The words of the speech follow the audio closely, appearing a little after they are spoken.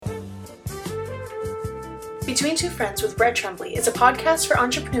Between Two Friends with Brett Tremblay is a podcast for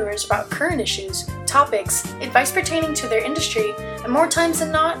entrepreneurs about current issues, topics, advice pertaining to their industry, and more times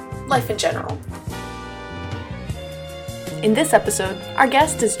than not, life in general. In this episode, our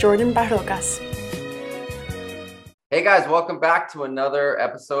guest is Jordan Barrocas. Hey guys, welcome back to another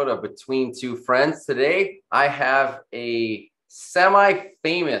episode of Between Two Friends. Today, I have a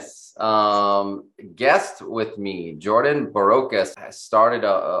semi-famous guest with me. Jordan Barrocas has started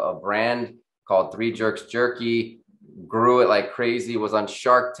a brand called Three Jerks Jerky, grew it like crazy, was on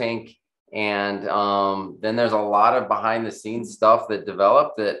Shark Tank. And then there's a lot of behind the scenes stuff that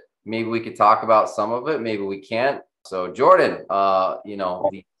developed that maybe we could talk about some of it, maybe we can't. So Jordan,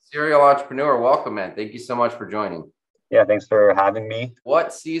 the serial entrepreneur, welcome, man. Thank you so much for joining. Yeah, thanks for having me.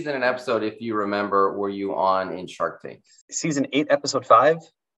 What season and episode, if you remember, were you on in Shark Tank? Season 8, episode 5.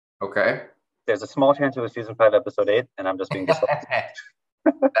 Okay. There's a small chance it was season 5, episode 8, and I'm just being dyslexic.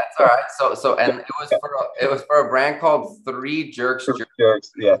 That's all right. So, and it was for a brand called Three Jerks Jerky.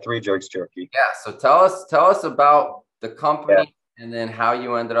 Yeah, Three Jerks Jerky. Yeah. So tell us about the company and then how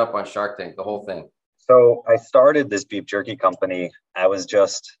you ended up on Shark Tank, the whole thing. So I started this beef jerky company. I was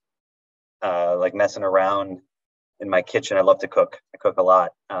just messing around in my kitchen. I love to cook. I cook a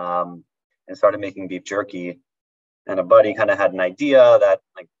lot, and started making beef jerky. And a buddy kind of had an idea that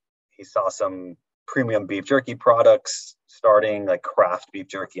he saw some premium beef jerky products starting, like craft beef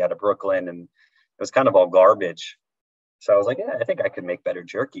jerky out of Brooklyn, and it was kind of all garbage. So I was like, yeah, I think I could make better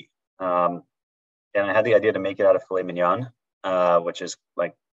jerky. And I had the idea to make it out of filet mignon, which is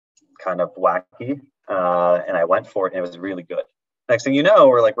like kind of wacky. And I went for it, and it was really good. Next thing you know,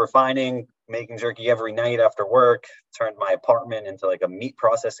 we're like refining, making jerky every night after work. Turned my apartment into like a meat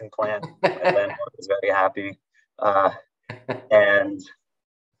processing plant. And then I was very happy. And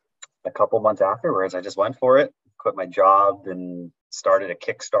a couple months afterwards, I just went for it, quit my job, and started a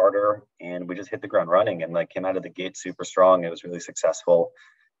Kickstarter. And we just hit the ground running and came out of the gate super strong. It was really successful.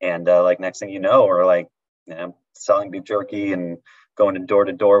 And next thing you know, we're selling beef jerky and going door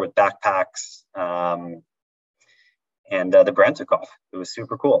to door with backpacks. And the brand took off. It was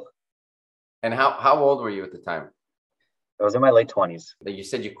super cool. And how old were you at the time? I was in my late 20s. You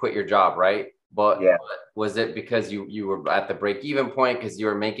said you quit your job, right? But yeah. Was it because you were at the break-even point because you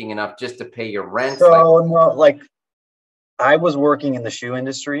were making enough just to pay your rent? No, I was working in the shoe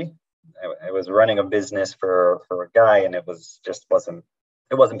industry. I was running a business for a guy, and it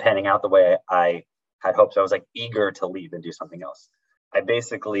wasn't panning out the way I had hoped. So I was eager to leave and do something else. I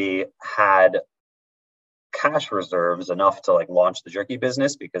basically had cash reserves enough to launch the jerky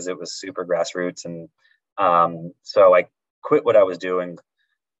business because it was super grassroots. And so I quit what I was doing,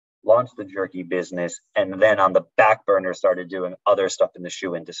 launched the jerky business, and then on the back burner started doing other stuff in the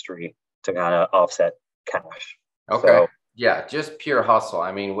shoe industry to kind of offset cash. Okay. So, yeah, just pure hustle.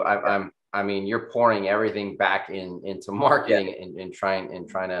 I mean, you're pouring everything back into marketing and trying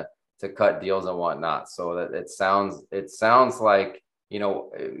to cut deals and whatnot. So that it sounds like,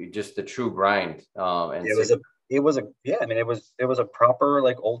 just the true grind. And it was a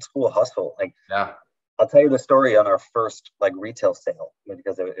proper old school hustle. Yeah. I'll tell you the story on our first retail sale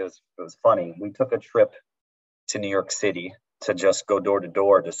because it was funny. We took a trip to New York City to just go door to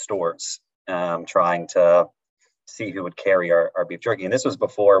door to stores, trying to see who would carry our beef jerky. And this was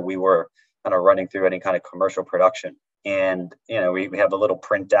before we were kind of running through any kind of commercial production. And we have a little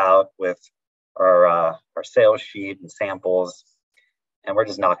printout with our sales sheet and samples, and we're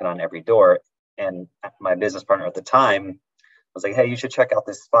just knocking on every door. And my business partner at the time was like, "Hey, you should check out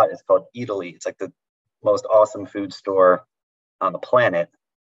this spot. It's called Italy. It's the most awesome food store on the planet.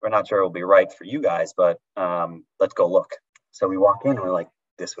 We're not sure it'll be right for you guys, but let's go look." So we walk in and we're like,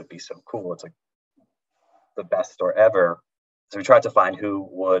 this would be so cool. It's the best store ever. So we tried to find who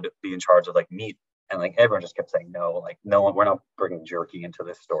would be in charge of meat, and everyone just kept saying no. No one, we're not bringing jerky into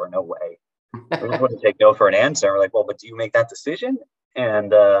this store. No way. We just wouldn't take no for an answer. We're like, well, but do you make that decision?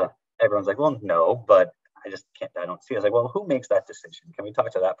 And everyone's like, well, no, but I just can't, I don't see it. I was like, well, who makes that decision? Can we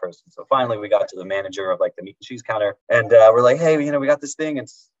talk to that person? So finally we got to the manager of the meat and cheese counter, and we're like, hey, we got this thing.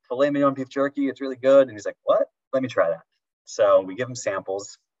 It's filet mignon beef jerky. It's really good. And he's like, what? Let me try that. So we give him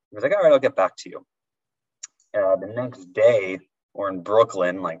samples. He was like, all right, I'll get back to you. The next day we're in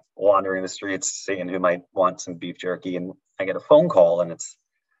Brooklyn, wandering the streets, seeing who might want some beef jerky. And I get a phone call, and it's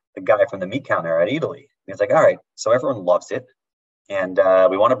the guy from the meat counter at Italy. He's like, all right, so everyone loves it. And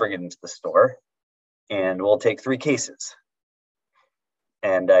we want to bring it into the store, and we'll take 3 cases.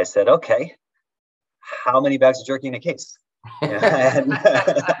 And I said, okay, how many bags of jerky in a case? And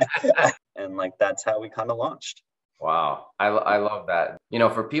that's how we kind of launched. Wow. I love that. You know,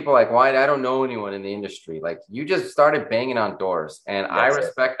 for people like Wyatt, I don't know anyone in the industry. Like you just started banging on doors. And I That's it.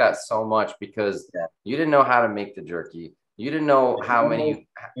 respect that so much because Yeah. you didn't know how to make the jerky. You didn't know how many,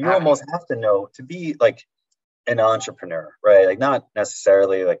 You almost have to know to be like an entrepreneur, right? Like not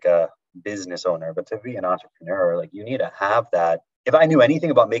necessarily like a business owner, but to be an entrepreneur, like you need to have that. If I knew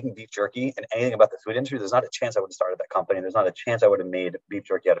anything about making beef jerky and anything about the food industry, there's not a chance I would have started that company. There's not a chance I would have made beef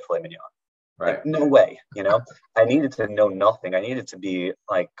jerky out of filet mignon. right. Like no way, you know. I needed to know nothing. I needed to be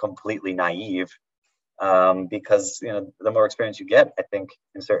like completely naive, because you know the more experience you get, I think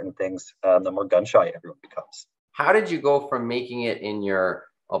in certain things, the more gun shy everyone becomes. How did you go from making it in your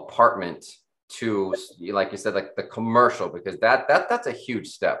apartment to, like you said, like the commercial? Because that's a huge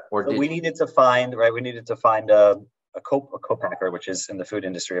step. Or So did we you? needed to find, right? We needed to find a co-packer, which is in the food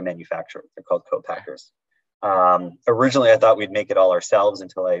industry a manufacturer. They're called co-packers. Originally, I thought we'd make it all ourselves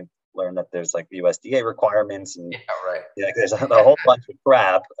until I learned that there's like USDA requirements and Yeah, right. yeah, there's a whole bunch of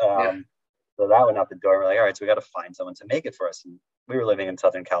crap. Yeah. So that went out the door. We're like, all right, so we got to find someone to make it for us. And we were living in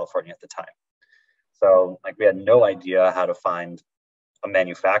Southern California at the time. So like we had no idea how to find a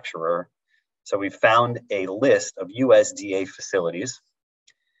manufacturer. So we found a list of USDA facilities,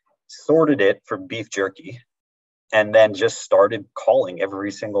 sorted it for beef jerky, and then just started calling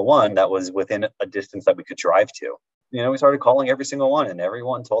every single one that was within a distance that we could drive to. You know, we started calling every single one, and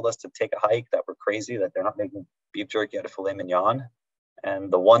everyone told us to take a hike, that we're crazy, that they're not making beef jerky out of filet mignon.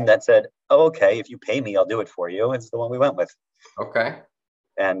 And the one that said, oh, okay, if you pay me, I'll do it for you, is the one we went with. Okay.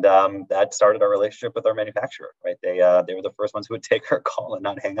 And that started our relationship with our manufacturer, right? They were the first ones who would take our call and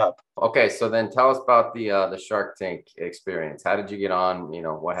not hang up. Okay. So then tell us about the Shark Tank experience. How did you get on? You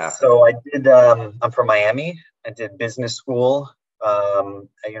know, what happened? So I did, I'm from Miami. I did business school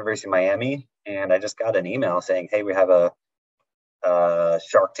at University of Miami. And I just got an email saying, hey, we have a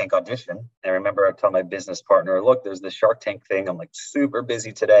Shark Tank audition. And I remember I told my business partner, look, there's this Shark Tank thing. I'm like super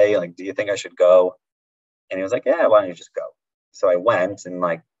busy today. Like, do you think I should go? And he was like, yeah, why don't you just go? So I went and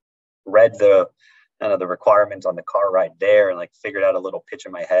like read the requirements on the car ride there and like figured out a little pitch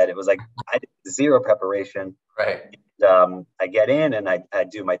in my head. It was like I did zero preparation. Right. And, I get in and I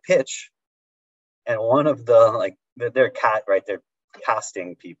do my pitch. And one of the like they're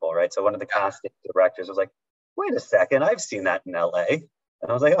casting people, right? So one of the casting directors was like, wait a second, I've seen that in LA. And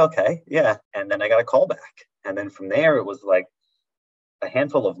I was like, okay, yeah. And then I got a call back. And then from there, it was like a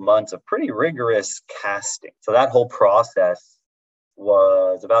handful of months of pretty rigorous casting. So that whole process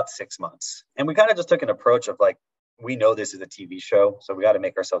was about 6 months. And we kind of just took an approach of like, we know this is a TV show, so we got to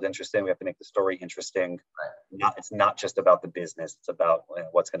make ourselves interesting. We have to make the story interesting. Right. It's not just about the business. It's about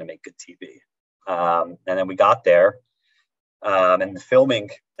what's going to make good TV. And then we got there. And the filming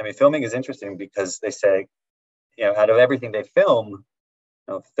is interesting because they say, you know, out of everything they film,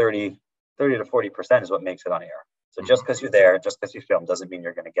 30 to 40% is what makes it on air. So just because you're there, just because you film, doesn't mean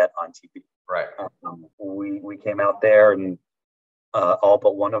you're going to get on TV. Right. We came out there and all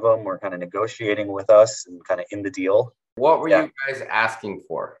but one of them were kind of negotiating with us and kind of in the deal. What were you guys asking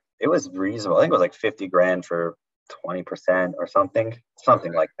for? It was reasonable. I think it was like 50 grand for 20% or something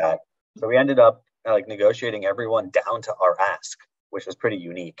like that. So we ended up like negotiating everyone down to our ask, which was pretty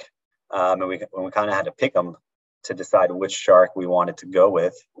unique. And we kind of had to pick them to decide which shark we wanted to go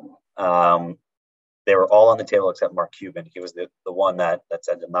with. They were all on the table except Mark Cuban. He was the one that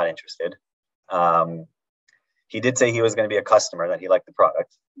said, I'm not interested. He did say he was going to be a customer, that he liked the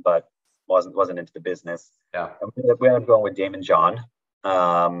product, but wasn't into the business. Yeah. And we ended up going with Daymond John.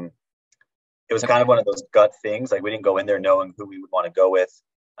 It was kind of one of those gut things. Like we didn't go in there knowing who we would want to go with.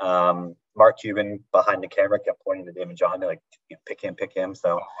 Mark Cuban behind the camera kept pointing to Daymond John, like, pick him.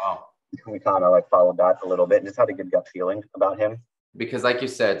 So we kind of like followed that a little bit and just had a good gut feeling about him. Because like you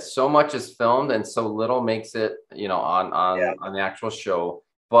said, so much is filmed and so little makes it, on the actual show.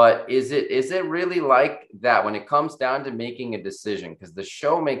 But is it really like that when it comes down to making a decision? Because the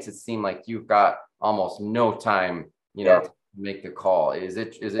show makes it seem like you've got almost no time, to make the call. Is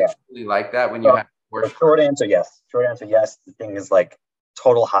it truly like that when you have to work? Short answer, yes. The thing is like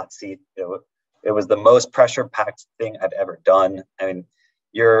total hot seat. It was the most pressure-packed thing I've ever done. I mean,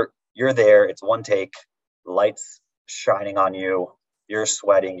 you're there. It's one take, lights shining on you. You're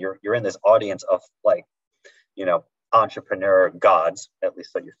sweating. You're in this audience of like, entrepreneur gods, at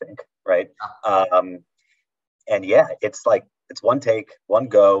least so you think, right? And yeah, it's like it's one take, one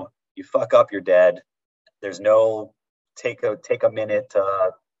go. You fuck up, you're dead. There's no take a minute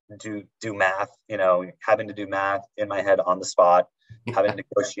to do math. Having to do math in my head on the spot, having to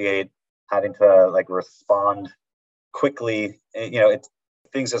negotiate, having to like respond quickly.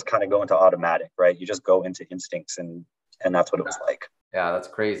 Things just kind of go into automatic, right? You just go into instincts, and that's what it was like. Yeah, that's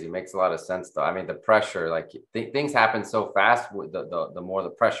crazy. Makes a lot of sense though. I mean, the pressure, like things happen so fast with the more the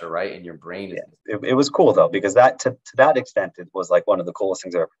pressure, right? And your brain is Yeah, it was cool though, because that to that extent, it was like one of the coolest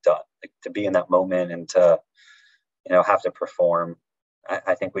things I've ever done. Like to be in that moment and to, have to perform.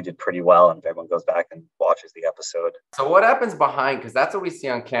 I think we did pretty well, and if everyone goes back and watches the episode. So what happens behind? Because that's what we see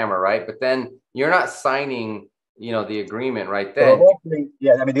on camera, right? But then you're not signing, the agreement right So the then. whole thing,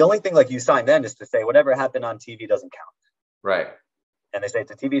 yeah, I mean, the only thing like you sign then is to say whatever happened on TV doesn't count. Right. And they say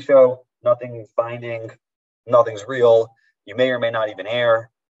it's a TV show, nothing's binding, nothing's real. You may or may not even air.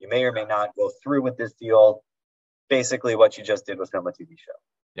 You may or may not go through with this deal. Basically, what you just did was film a TV show.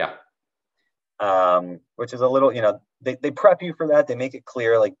 Yeah. Which is a little, they prep you for that. They make it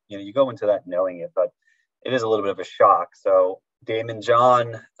clear, like, you go into that knowing it, but it is a little bit of a shock. So Daymond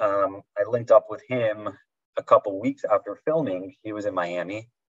John, I linked up with him a couple weeks after filming. He was in Miami,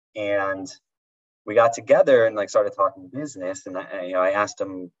 and we got together and like started talking business. And I asked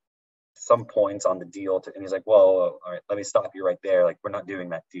him some points on the deal, and he's like, "Well, all right, let me stop you right there. Like, we're not doing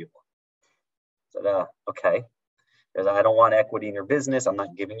that deal." I said, "Okay." Because I don't want equity in your business. I'm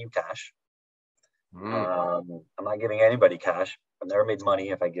not giving you cash. I'm not giving anybody cash. I've never made money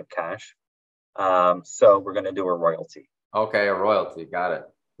if I give cash. So we're going to do a royalty. Okay, a royalty. Got it.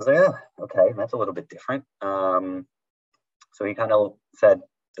 I was like, yeah, okay, that's a little bit different. So he kind of said,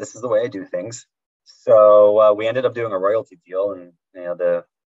 this is the way I do things. So we ended up doing a royalty deal, and the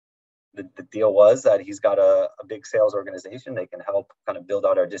deal was that he's got a big sales organization. They can help kind of build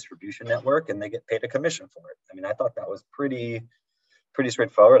out our distribution network, and they get paid a commission for it. I mean, I thought that was pretty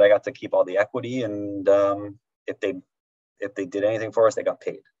straightforward. I got to keep all the equity, and if they did anything for us, they got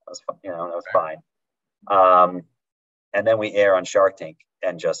paid. That was fun, that was fine. And then we air on Shark Tank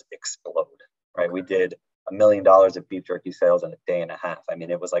and just explode. Right, we did $1 million of beef jerky sales in a day and a half. I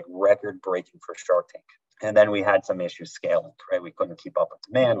mean, it was like record breaking for Shark Tank. And then we had some issues scaling. Right, we couldn't keep up with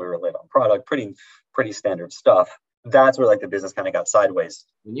demand. We were late on product. Pretty standard stuff. That's where like the business kind of got sideways.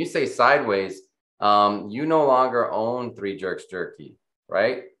 When you say sideways, you no longer own Three Jerks Jerky,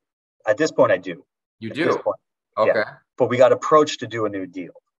 right? At this point, I do. You do? Okay. Yeah. But we got approached to do a new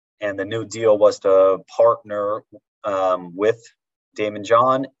deal. And the new deal was to partner with Daymond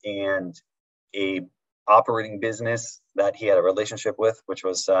John and a operating business that he had a relationship with, which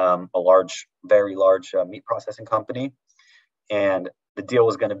was a very large meat processing company. And the deal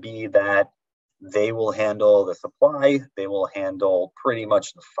was going to be that they will handle the supply. They will handle pretty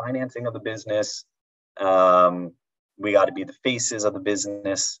much the financing of the business. We got to be the faces of the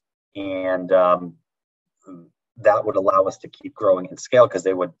business, and that would allow us to keep growing and scale, because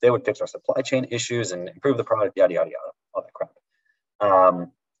they would fix our supply chain issues and improve the product, yada yada yada, all that crap.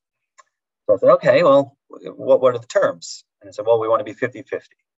 So I said, okay, well, what are the terms? And I said, well, we want to be 50-50.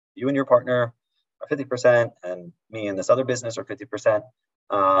 You and your partner are 50%, and me and this other business are 50%.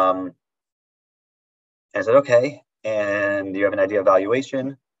 And I said, okay. And do you have an idea of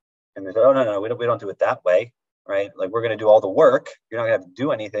valuation? And they said, oh, no, we don't do it that way, right? Like, we're going to do all the work. You're not going to have to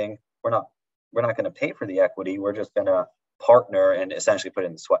do anything. We're not going to pay for the equity. We're just going to partner and essentially put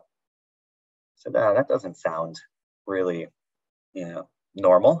in the sweat. So that doesn't sound really,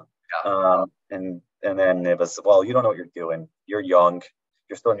 normal. Yeah. And then it was, well, you don't know what you're doing. You're young.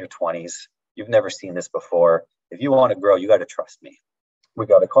 You're still in your 20s. You've never seen this before. If you want to grow, you got to trust me. We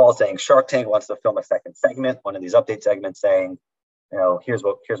got a call saying Shark Tank wants to film a second segment, one of these update segments, saying, here's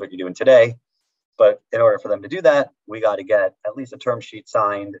what you're doing today. But in order for them to do that, we got to get at least a term sheet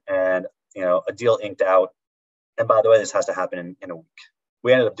signed and a deal inked out. And by the way, this has to happen in a week.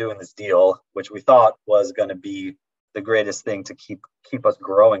 We ended up doing this deal, which we thought was going to be the greatest thing to keep us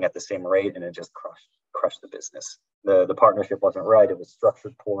growing at the same rate, and it just crushed the business. The partnership wasn't right. It was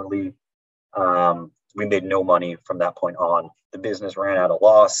structured poorly. We made no money from that point on. The business ran out of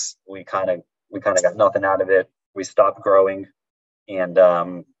loss. We kind of got nothing out of it. We stopped growing, and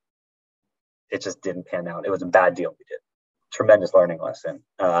it just didn't pan out. It was a bad deal we did. Tremendous learning lesson.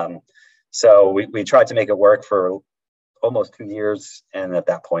 So we tried to make it work for almost 2 years, and at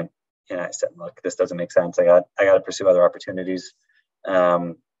that point, I said, look, this doesn't make sense. I got to pursue other opportunities.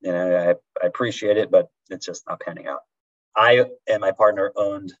 I appreciate it, but it's just not panning out. I and my partner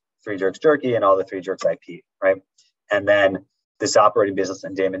owned Three Jerks Jerky and all the Three Jerks IP, right? And then this operating business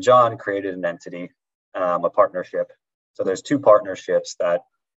and Daymond John created an entity, a partnership. So there's two partnerships that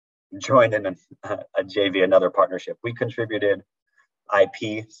joined in a JV, another partnership. We contributed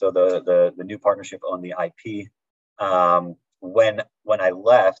IP, so the new partnership owned the IP. When I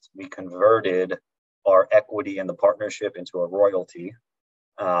left, we converted our equity in the partnership into a royalty.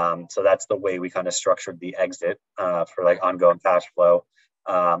 So that's the way we kind of structured the exit for like ongoing cash flow.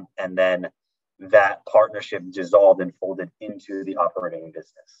 And then that partnership dissolved and folded into the operating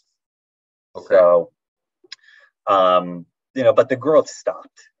business. Okay. So, but the growth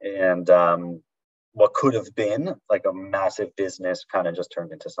stopped, and what could have been like a massive business kind of just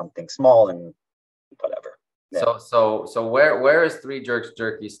turned into something small and whatever. Yeah. So where is Three Jerks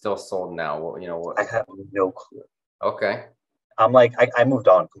Jerky still sold now? I have no clue. Okay. I'm like, I moved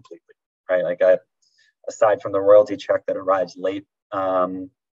on completely, right? Like, aside from the royalty check that arrives late,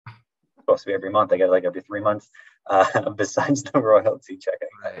 supposed to be every month, I get it like every 3 months. Besides the royalty check,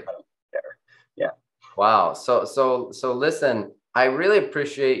 I don't care. Yeah. Wow. So listen, I really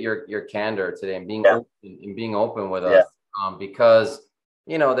appreciate your candor today and being open with us, because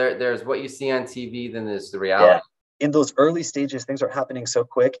there's what you see on TV, then there's the reality. Yeah. In those early stages, things are happening so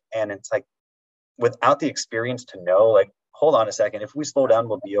quick, and it's like, without the experience to know, like, hold on a second, if we slow down,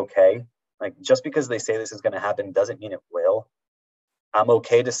 we'll be okay. Like, just because they say this is going to happen doesn't mean it will. I'm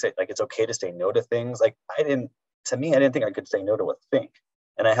okay to say, like, it's okay to say no to things. Like, I didn't think I could say no to a thing.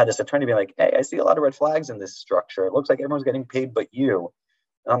 And I had this attorney be like, hey, I see a lot of red flags in this structure. It looks like everyone's getting paid but you.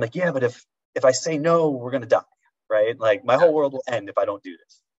 And I'm like, yeah, but if I say no, we're going to die, right? Like, my whole world will end if I don't do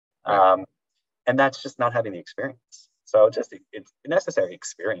this. Right. And that's just not having the experience. So it's a necessary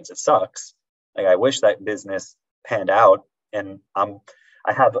experience. It sucks. Like, I wish that business panned out, and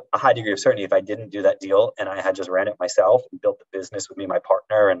I have a high degree of certainty if I didn't do that deal and I had just ran it myself and built the business with me, my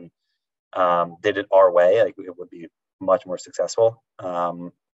partner, and did it our way, like, it would be much more successful.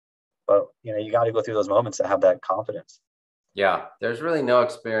 But you got to go through those moments to have that confidence. Yeah, there's really no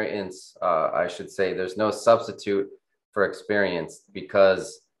experience. I should say there's no substitute for experience,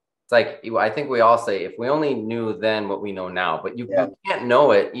 because it's like, I think we all say, if we only knew then what we know now, but you can't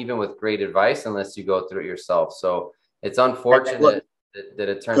know it even with great advice unless you go through it yourself. So it's unfortunate that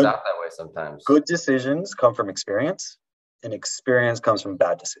it turns out that way sometimes. Good decisions come from experience, and experience comes from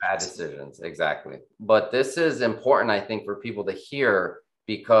bad decisions. Bad decisions, exactly. But this is important, I think, for people to hear,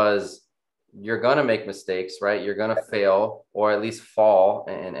 because you're going to make mistakes, right? You're going to fail, or at least fall,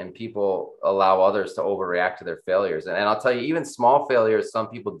 and people allow others to overreact to their failures. And I'll tell you, even small failures, some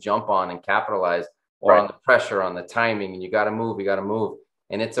people jump on and capitalize, or on the pressure, on the timing, and you got to move.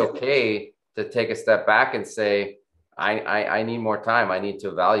 And it's okay to take a step back and say, I need more time. I need to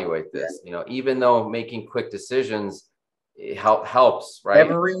evaluate this, even though making quick decisions helps, right?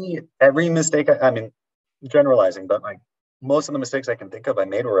 Every mistake, I mean, generalizing, but like, most of the mistakes I can think of I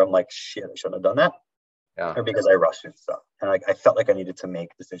made where I'm like, shit, I shouldn't have done that. Yeah. Or because I rushed and stuff. And I felt like I needed to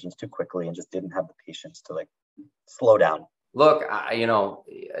make decisions too quickly and just didn't have the patience to, like, slow down. Look,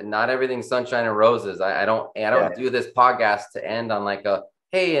 not everything's sunshine and roses. I don't do this podcast to end on like a,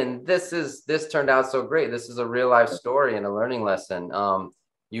 hey, and this turned out so great. This is a real life story and a learning lesson.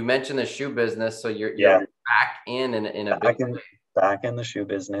 You mentioned the shoe business, so you're back in a big way. Back in the shoe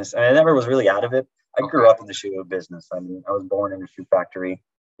business. And I never was really out of it. I grew up in the shoe business. I mean, I was born in a shoe factory.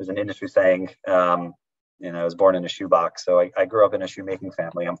 There's an industry saying, I was born in a shoebox. So I grew up in a shoemaking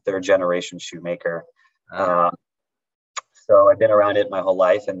family. I'm third generation shoemaker. So I've been around it my whole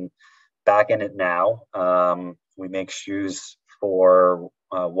life and back in it now. We make shoes for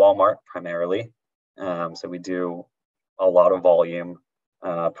Walmart primarily. So we do a lot of volume,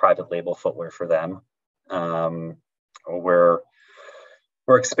 private label footwear for them.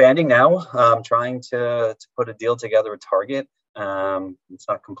 We're expanding now. Trying to put a deal together with Target. It's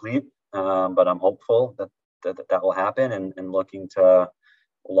not complete, but I'm hopeful that will happen, and looking to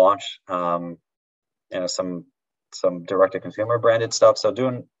launch some direct to consumer branded stuff. So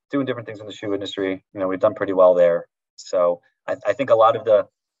doing different things in the shoe industry. We've done pretty well there. So I think a lot of the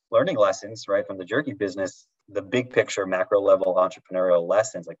learning lessons, right, from the jerky business, the big picture macro level entrepreneurial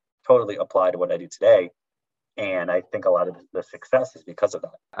lessons, like, totally apply to what I do today. And I think a lot of the success is because of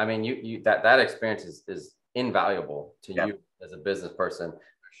that. I mean, you that experience is invaluable to you as a business person.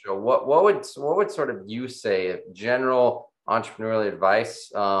 So what would sort of you say general entrepreneurial advice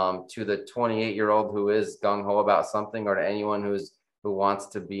to the 28-year-old who is gung-ho about something, or to anyone who wants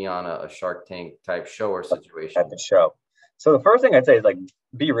to be on a Shark Tank type show or situation? At the show. So the first thing I'd say is, like,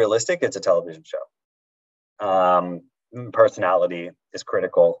 be realistic. It's a television show. Personality is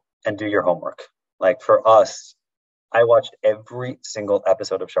critical, and do your homework. Like, for us, I watched every single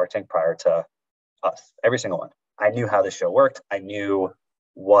episode of Shark Tank prior to us, every single one. I knew how the show worked. I knew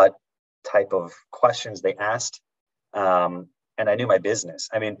what type of questions they asked. And I knew my business.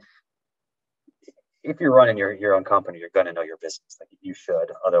 I mean, if you're running your own company, you're going to know your business. Like, you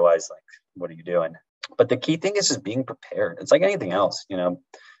should. Otherwise, like, what are you doing? But the key thing is just being prepared. It's like anything else, the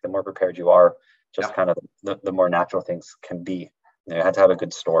more prepared you are, just kind of the more natural things can be. You had to have a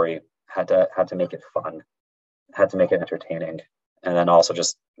good story. Had to make it fun, had to make it entertaining, and then also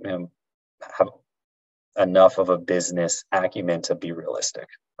just have enough of a business acumen to be realistic.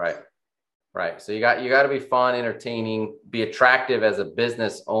 Right. So you got to be fun, entertaining, be attractive as a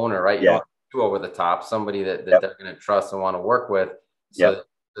business owner, right? You Yeah. don't want to be too over the top, somebody that Yep. they're going to trust and want to work with, so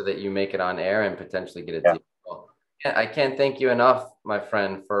that you make it on air and potentially get a deal. Well, I can't thank you enough, my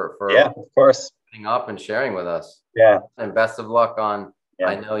friend, for of course, putting up and sharing with us. Yeah. And best of luck on. Yeah.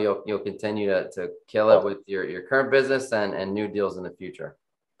 I know you'll continue to kill it with your current business and new deals in the future.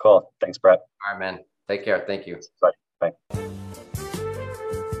 Cool. Thanks, Brett. All right, man. Take care. Thank you. Bye.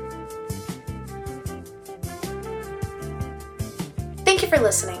 Thank you for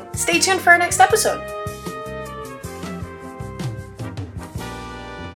listening. Stay tuned for our next episode.